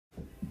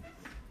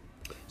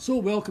So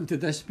welcome to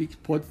this week's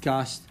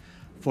podcast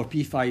for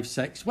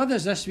P56. With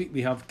us this week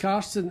we have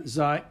Carson,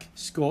 Zach,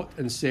 Scott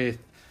and Seth.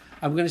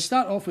 I'm going to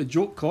start off with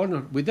Joke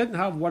Corner. We didn't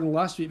have one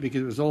last week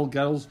because it was all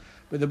girls,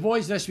 but the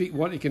boys this week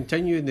want to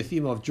continue in the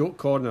theme of Joke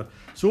Corner.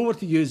 So over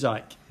to you,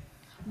 Zach.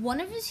 One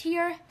of us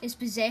here is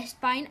possessed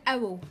by an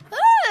owl.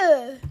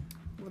 Oh!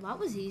 Well, that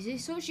was easy.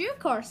 So it's you,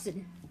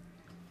 Carson.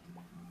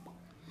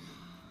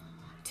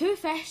 Two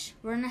fish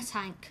were in a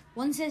tank.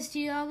 One says to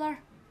the other,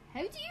 "How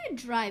do you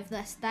drive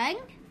this thing?"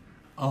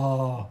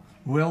 Oh,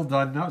 well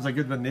done. That was a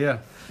good one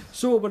there.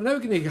 So we're now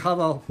going to have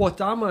a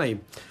What Am I?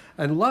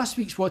 And last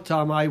week's What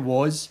Am I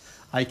was,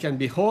 I can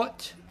be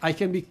hot, I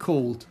can be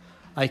cold,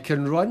 I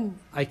can run,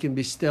 I can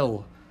be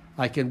still,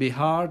 I can be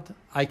hard,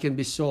 I can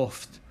be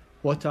soft.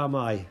 What am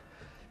I?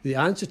 The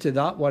answer to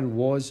that one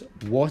was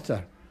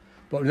water.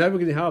 But now we're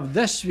going to have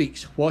this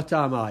week's What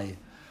Am I?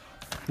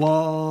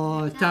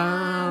 What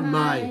am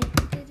I?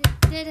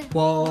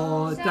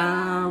 What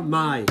am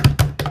I?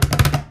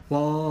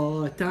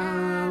 What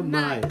am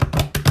I?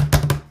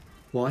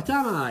 What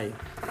am I?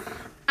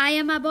 I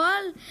am a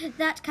ball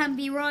that can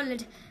be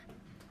rolled,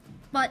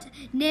 but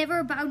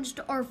never bounced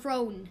or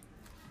thrown.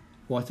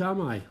 What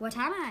am I? What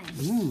am I?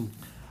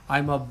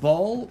 I'm a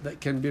ball that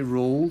can be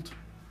rolled,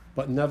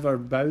 but never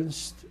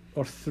bounced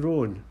or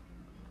thrown.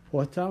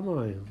 What am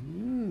I?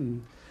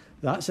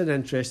 That's an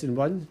interesting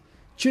one.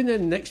 Tune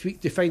in next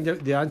week to find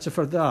out the answer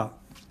for that.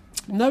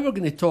 Now we're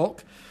going to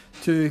talk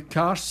to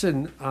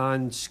Carson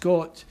and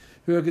Scott,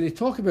 who are going to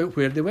talk about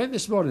where they went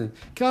this morning.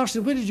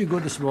 Carson, where did you go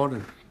this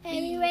morning?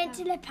 We went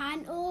to the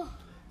panto.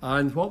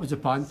 And what was the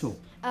panto?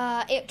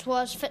 It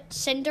was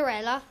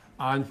Cinderella.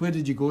 And where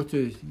did you go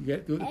to go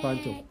to the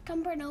panto?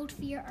 Cumbernauld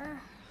Theatre.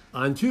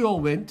 And who all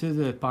went to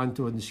the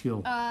panto in the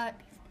school?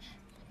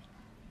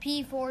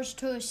 P4s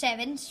to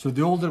 7s. So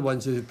the older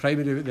ones, the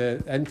primary,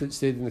 the infants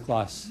stayed in the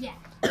class? Yeah.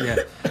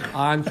 Yeah.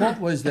 And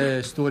what was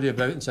the story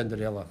about in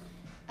Cinderella?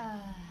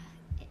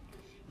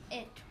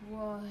 It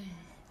was...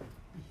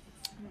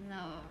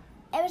 No.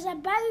 It was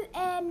about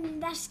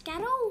this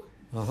girl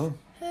Uh-huh.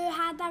 who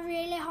had a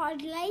really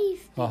hard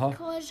life Uh-huh.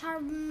 because her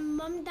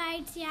mum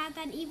died. She had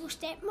an evil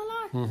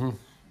stepmother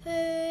who,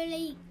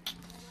 like,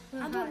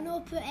 I don't know,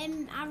 put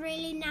a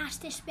really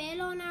nasty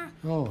spell on her,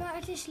 Oh. put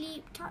her to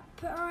sleep,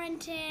 put her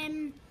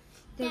into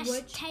this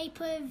woods? type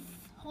of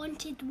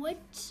haunted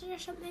woods or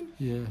something.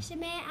 Yeah. She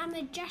met a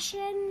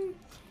magician,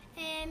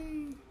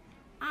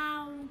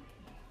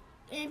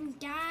 a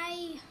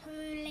guy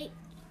who liked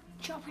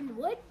chopping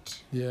wood.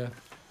 Yeah.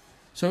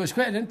 So it's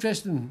quite an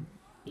interesting...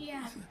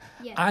 Yeah.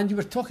 And you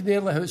were talking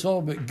earlier how it's all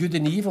about good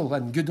and evil,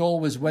 and good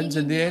always wins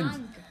in the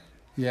end.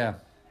 Yeah.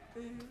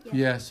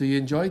 Yeah, so you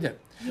enjoyed it.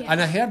 Yeah.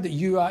 And I heard that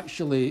you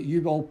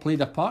all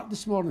played a part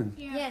this morning.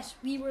 Yeah. Yes,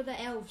 we were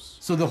the elves.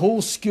 So the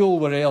whole school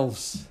were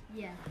elves.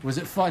 Yeah. Was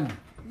it fun?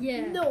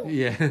 Yeah. No.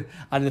 Yeah.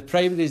 And the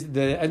primaries,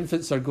 the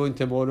infants are going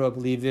tomorrow, I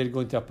believe. They're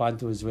going to a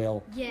panto as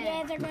well.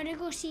 Yeah, they're going to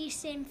go see the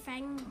same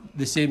thing.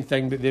 The same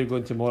thing, but they're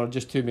going tomorrow.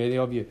 Just too many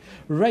of you.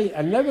 Right,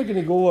 and now we're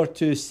going to go over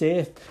to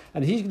Seth,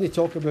 and he's going to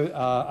talk about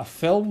a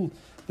film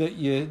that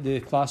the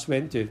class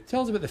went to.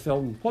 Tell us about the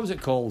film. What was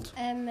it called?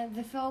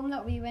 The film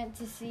that we went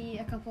to see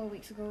a couple of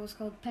weeks ago was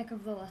called Pick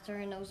of the Litter,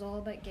 and it was all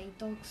about guide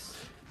dogs.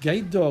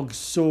 Guide dogs.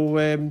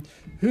 So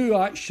who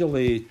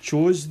actually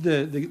chose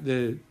the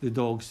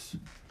dogs?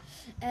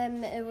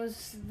 It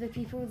was the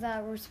people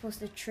that were supposed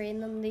to train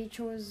them. They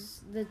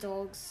chose the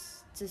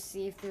dogs to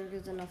see if they were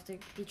good enough to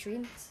be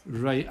trained.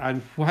 Right,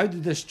 and how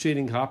did this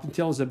training happen?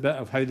 Tell us a bit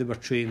of how they were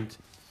trained.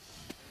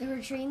 They were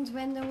trained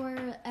when they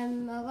were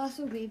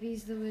little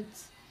babies. They would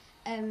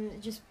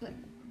just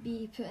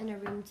be put in a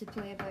room to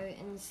play about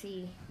and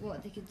see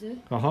what they could do.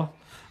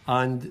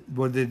 And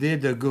were they there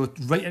to go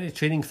right into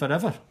training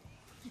forever?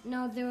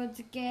 No, they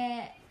would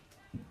get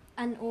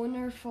an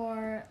owner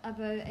for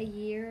about a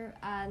year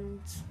and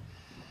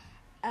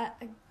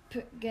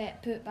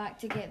get put back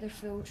to get their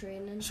full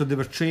training. So they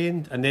were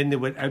trained, and then they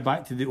went out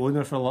back to the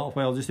owner for a little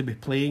while just to be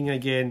playing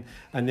again,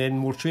 and then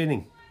more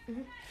training.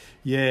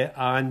 Yeah,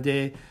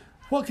 and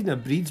what kind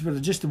of breeds were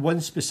there? Just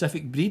one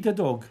specific breed of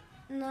dog?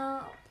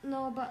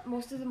 No, but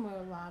most of them were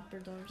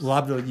Labradors.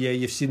 Labrador, yeah,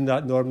 you've seen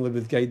that normally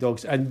with guide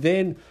dogs. And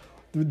then,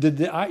 did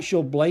the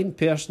actual blind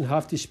person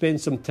have to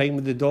spend some time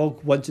with the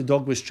dog once the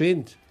dog was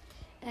trained?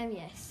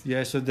 Yes.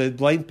 Yeah, so the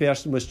blind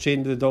person was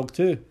trained with the dog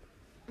too.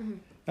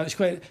 That's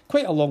quite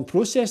a long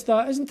process,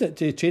 that, isn't it,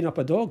 to train up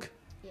a dog?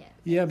 Yeah.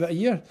 Yeah, about a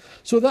year.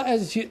 So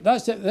that's it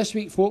this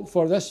week, folk,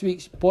 for this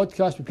week's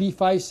podcast with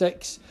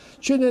P56.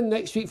 Tune in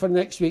next week for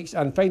next week's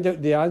and find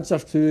out the answer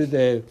to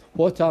the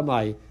What Am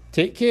I?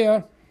 Take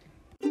care.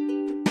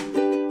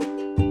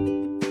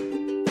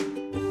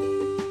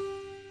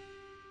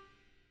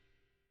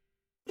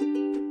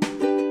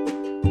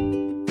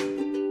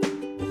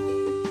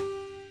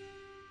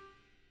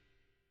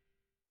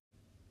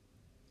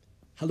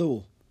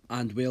 Hello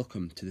and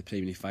welcome to the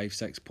Primary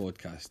 5-6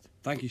 podcast.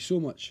 Thank you so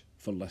much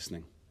for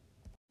listening.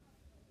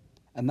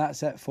 And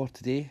that's it for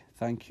today.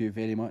 Thank you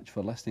very much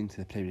for listening to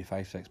the Primary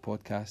 5-6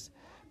 podcast.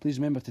 Please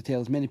remember to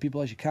tell as many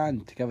people as you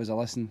can to give us a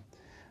listen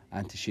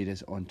and to share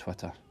us on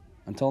Twitter.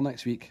 Until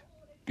next week,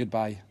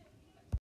 goodbye.